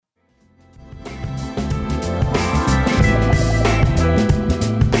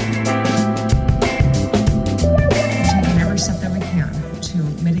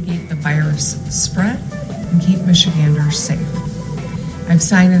are safe. I've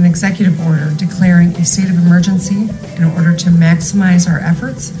signed an executive order declaring a state of emergency in order to maximize our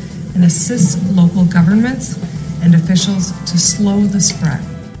efforts and assist local governments and officials to slow the spread.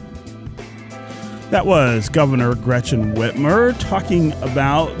 That was Governor Gretchen Whitmer talking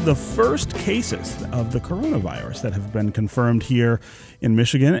about the first cases of the coronavirus that have been confirmed here in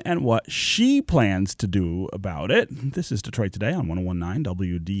Michigan and what she plans to do about it. This is Detroit Today on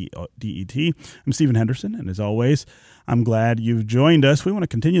 101.9 WDET. I'm Stephen Henderson, and as always, I'm glad you've joined us. We want to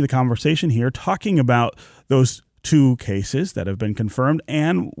continue the conversation here talking about those two cases that have been confirmed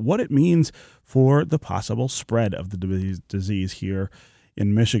and what it means for the possible spread of the disease here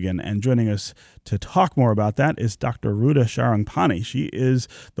in Michigan. And joining us to talk more about that is Dr. Ruta Sharangpani. She is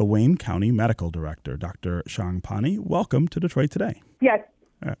the Wayne County Medical Director. Dr. Sharangpani, welcome to Detroit Today. Yes.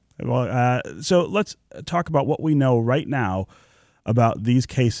 So let's talk about what we know right now about these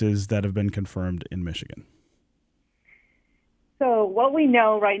cases that have been confirmed in Michigan. So what we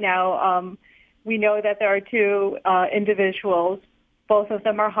know right now, we know that there are two individuals. Both of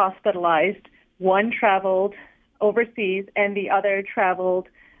them are hospitalized. One traveled overseas, and the other traveled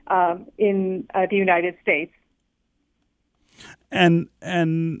in the United States. And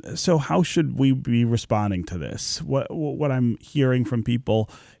so how should we be responding to this? What I'm hearing from people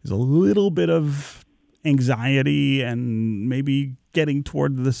is a little bit of anxiety and maybe getting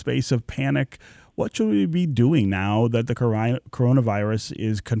toward the space of panic. What should we be doing now that the coronavirus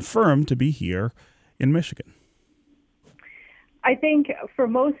is confirmed to be here in Michigan? I think for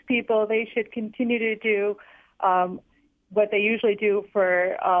most people, they should continue to do what they usually do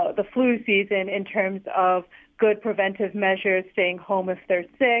for the flu season in terms of good preventive measures, staying home if they're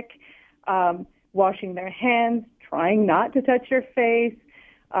sick, washing their hands, trying not to touch your face,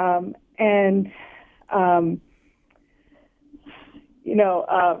 and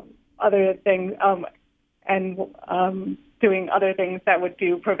other things, and doing other things that would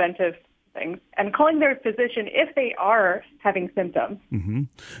do preventive things, and calling their physician if they are having symptoms.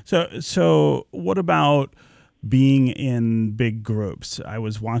 Mm-hmm. So what about being in big groups? I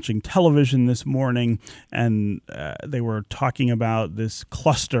was watching television this morning, and they were talking about this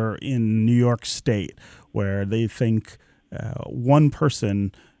cluster in New York State where they think one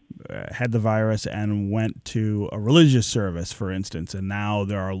person had the virus and went to a religious service, for instance, and now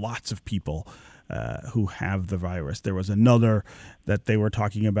there are lots of people who have the virus. There was another that they were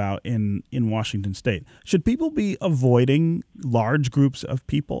talking about in Washington State. Should people be avoiding large groups of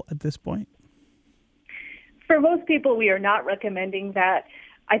people at this point? For most people, we are not recommending that.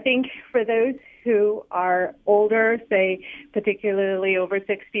 I think for those who are older, say particularly over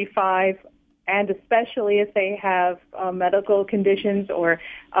 65, and especially if they have medical conditions or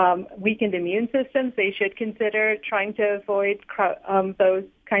weakened immune systems, they should consider trying to avoid those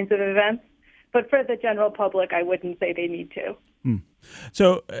kinds of events. But for the general public, I wouldn't say they need to.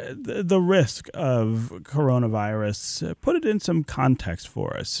 So the risk of coronavirus, put it in some context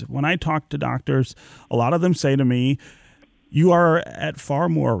for us. When I talk to doctors, a lot of them say to me, you are at far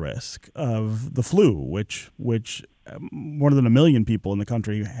more risk of the flu, which more than 1 million people in the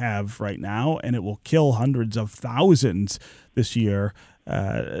country have right now, and it will kill hundreds of thousands this year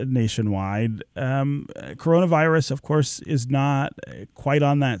nationwide. Coronavirus, of course, is not quite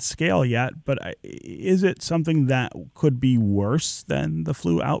on that scale yet, but is it something that could be worse than the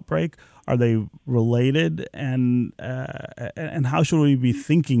flu outbreak? Are they related? And how should we be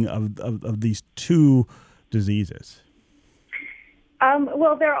thinking of these two diseases?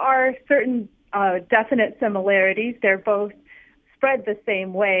 Well, there are certain definite similarities. They're both spread the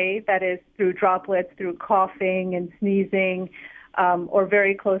same way, that is through droplets, through coughing and sneezing, or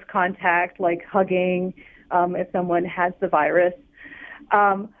very close contact like hugging if someone has the virus.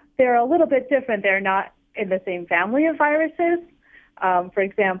 They're a little bit different. They're not in the same family of viruses, for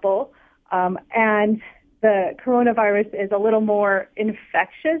example, and the coronavirus is a little more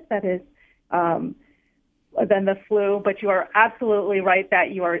infectious, that is, than the flu, but you are absolutely right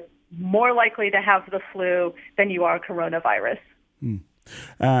that you are more likely to have the flu than you are coronavirus.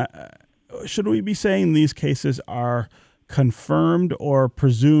 Should we be saying these cases are confirmed or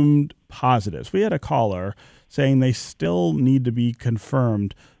presumed positives? We had a caller saying they still need to be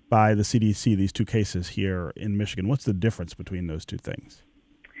confirmed by the CDC, these two cases here in Michigan. What's the difference between those two things?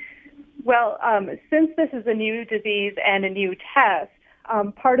 Well, since this is a new disease and a new test,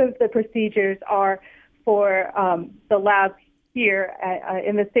 part of the procedures are for the lab here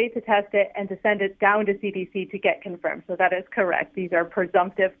in the state to test it and to send it down to CDC to get confirmed. So that is correct. These are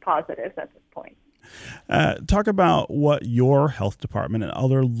presumptive positives at this point. Talk about what your health department and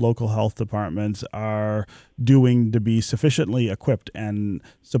other local health departments are doing to be sufficiently equipped and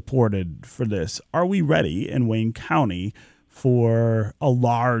supported for this. Are we ready in Wayne County for a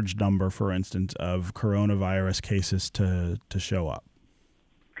large number, for instance, of coronavirus cases to show up?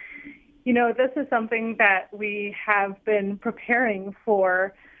 This is something that we have been preparing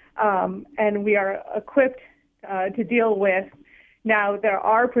for, and we are equipped to deal with. Now, there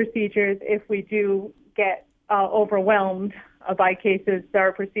are procedures if we do get overwhelmed by cases. There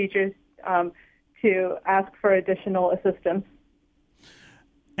are procedures to ask for additional assistance.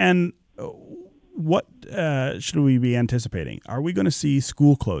 And what should we be anticipating? Are we going to see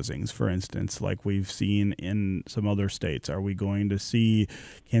school closings, for instance, like we've seen in some other states? Are we going to see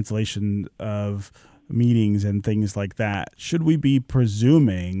cancellation of meetings and things like that? Should we be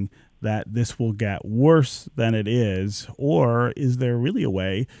presuming that this will get worse than it is, or is there really a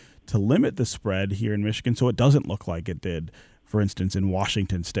way to limit the spread here in Michigan so it doesn't look like it did, for instance, in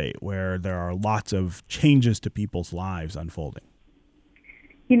Washington State, where there are lots of changes to people's lives unfolding?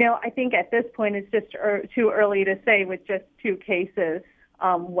 I think at this point it's just too early to say with just 2 cases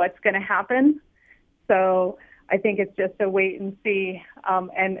what's going to happen. So I think it's just a wait and see,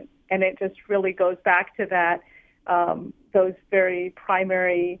 and it just really goes back to that those very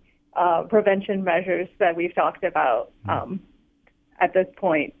primary prevention measures that we've talked about at this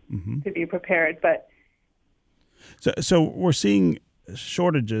point to be prepared. But so we're seeing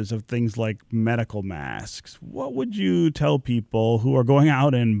shortages of things like medical masks. What would you tell people who are going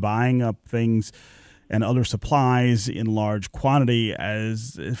out and buying up things and other supplies in large quantity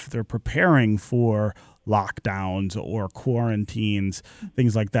as if they're preparing for lockdowns or quarantines,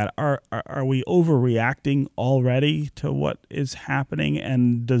 things like that? Are we overreacting already to what is happening?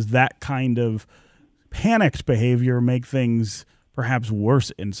 And does that kind of panicked behavior make things perhaps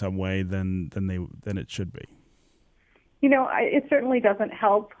worse in some way than it should be? It certainly doesn't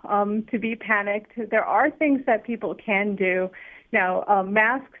help to be panicked. There are things that people can do. Now,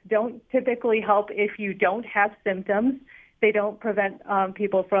 masks don't typically help if you don't have symptoms. They don't prevent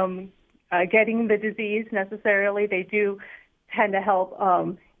people from getting the disease necessarily. They do tend to help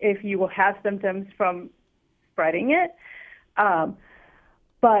if you will have symptoms from spreading it.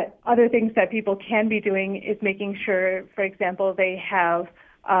 But other things that people can be doing is making sure, for example, they have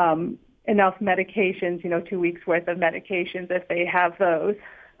enough medications, 2 weeks worth of medications if they have those.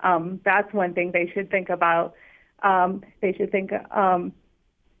 That's one thing they should think about. They should think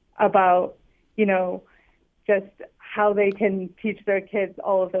about, just how they can teach their kids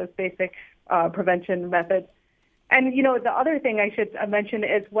all of those basic prevention methods. And, the other thing I should mention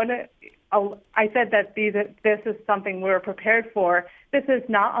is I said that this is something we're prepared for. This is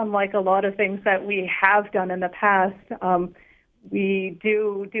not unlike a lot of things that we have done in the past. We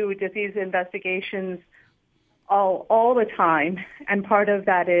do disease investigations all the time, and part of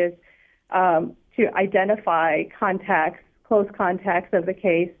that is to identify close contacts of the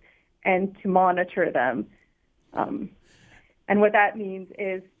case, and to monitor them. And what that means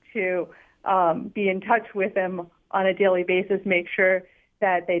is to be in touch with them on a daily basis, make sure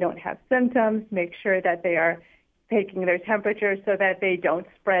that they don't have symptoms, make sure that they are taking their temperature so that they don't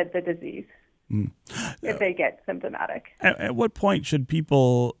spread the disease if they get symptomatic. At what point should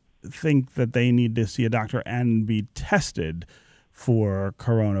people think that they need to see a doctor and be tested for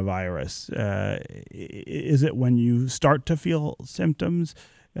coronavirus? Is it when you start to feel symptoms,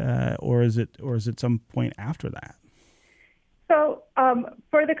 or is it some point after that? So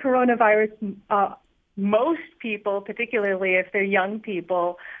for the coronavirus, most people, particularly if they're young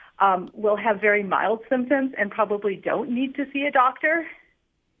people, will have very mild symptoms and probably don't need to see a doctor.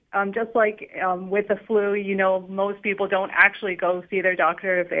 Just like with the flu, most people don't actually go see their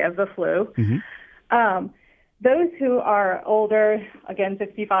doctor if they have the flu. Mm-hmm. Those who are older, again,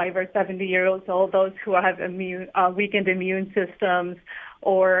 65 or 70 years old, those who have weakened immune systems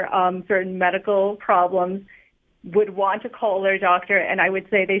or certain medical problems would want to call their doctor, and I would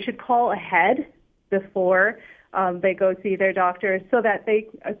say they should call ahead before they go see their doctor, so that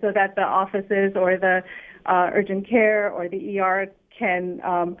the offices or the urgent care or the ER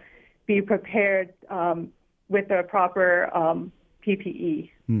can be prepared with the proper PPE.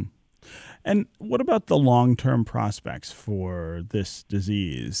 And what about the long-term prospects for this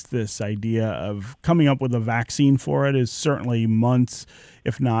disease? This idea of coming up with a vaccine for it is certainly months,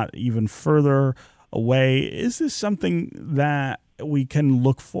 if not even further away. Is this something that we can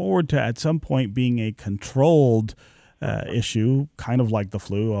look forward to at some point being a controlled issue, kind of like the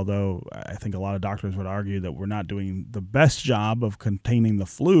flu, although I think a lot of doctors would argue that we're not doing the best job of containing the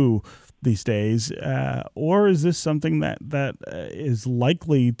flu these days, or is this something that is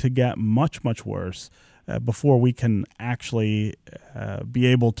likely to get much, much worse before we can actually be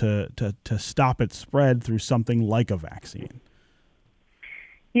able to stop its spread through something like a vaccine?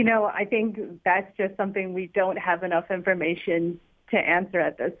 I think that's just something we don't have enough information to answer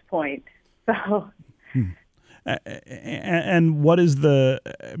at this point. So. And what is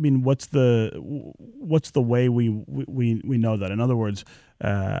what's the way we know that? In other words,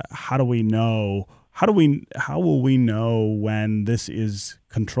 how will we know when this is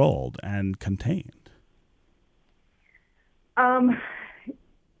controlled and contained? I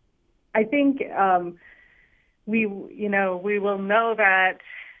think we will know that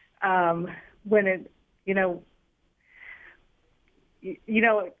when it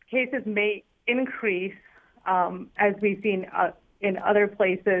cases may increase as we've seen in other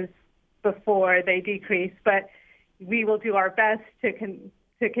places before they decrease, but we will do our best to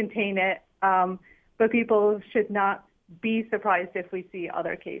contain it. But people should not be surprised if we see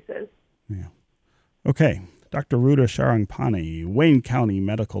other cases. Yeah. Okay. Dr. Ruta Sharangpani, Wayne County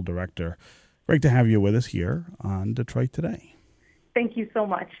Medical Director. Great to have you with us here on Detroit Today. Thank you so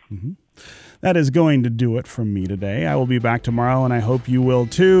much. Mm-hmm. That is going to do it from me today. I will be back tomorrow, and I hope you will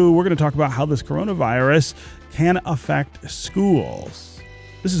too. We're going to talk about how this coronavirus can affect schools.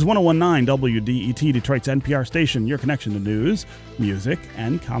 This is 101.9 WDET, Detroit's NPR station, your connection to news, music,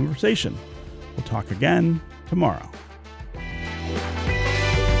 and conversation. We'll talk again tomorrow.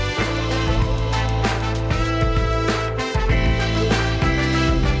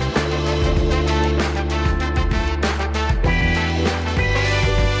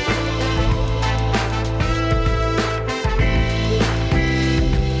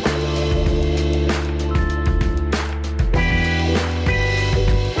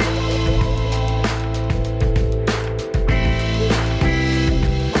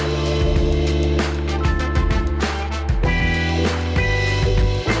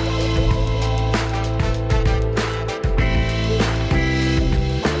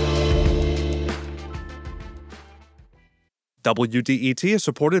 WDET is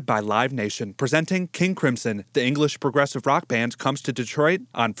supported by Live Nation, presenting King Crimson. The English progressive rock band comes to Detroit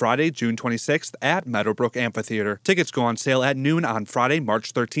on Friday, June 26th at Meadowbrook Amphitheater. Tickets go on sale at noon on Friday,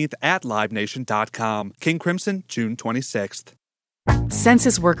 March 13th at livenation.com. King Crimson, June 26th.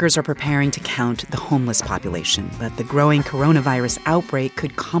 Census workers are preparing to count the homeless population, but the growing coronavirus outbreak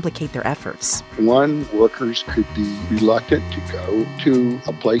could complicate their efforts. One, workers could be reluctant to go to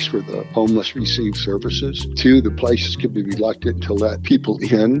a place where the homeless receive services. Two, the places could be reluctant to let people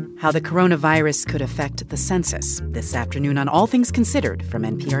in. How the coronavirus could affect the census. This afternoon on All Things Considered from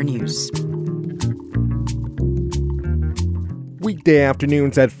NPR News. Weekday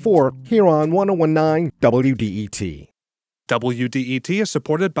afternoons at 4 here on 101.9 WDET. WDET is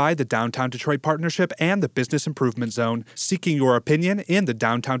supported by the Downtown Detroit Partnership and the Business Improvement Zone, seeking your opinion in the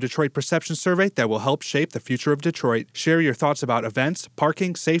Downtown Detroit Perception Survey that will help shape the future of Detroit. Share your thoughts about events,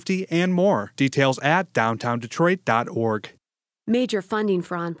 parking, safety, and more. Details at downtowndetroit.org. Major funding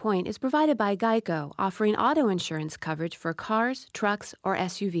for On Point is provided by GEICO, offering auto insurance coverage for cars, trucks, or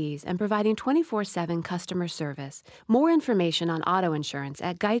SUVs, and providing 24/7 customer service. More information on auto insurance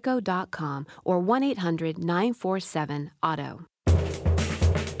at geico.com or 1-800-947-AUTO.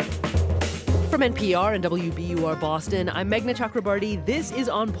 From NPR and WBUR Boston, I'm Meghna Chakrabarty. This is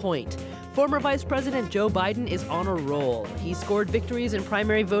On Point. Former Vice President Joe Biden is on a roll. He scored victories in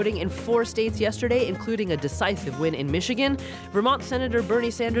primary voting in 4 states yesterday, including a decisive win in Michigan. Vermont Senator Bernie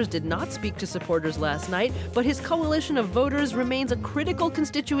Sanders did not speak to supporters last night, but his coalition of voters remains a critical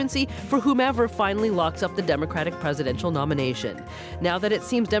constituency for whomever finally locks up the Democratic presidential nomination. Now that it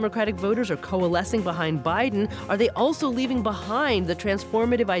seems Democratic voters are coalescing behind Biden, are they also leaving behind the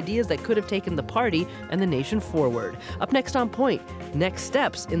transformative ideas that could have taken the party and the nation forward? Up next on Point, next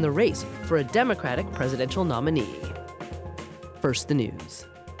steps in the race for a Democratic presidential nominee. First, the news.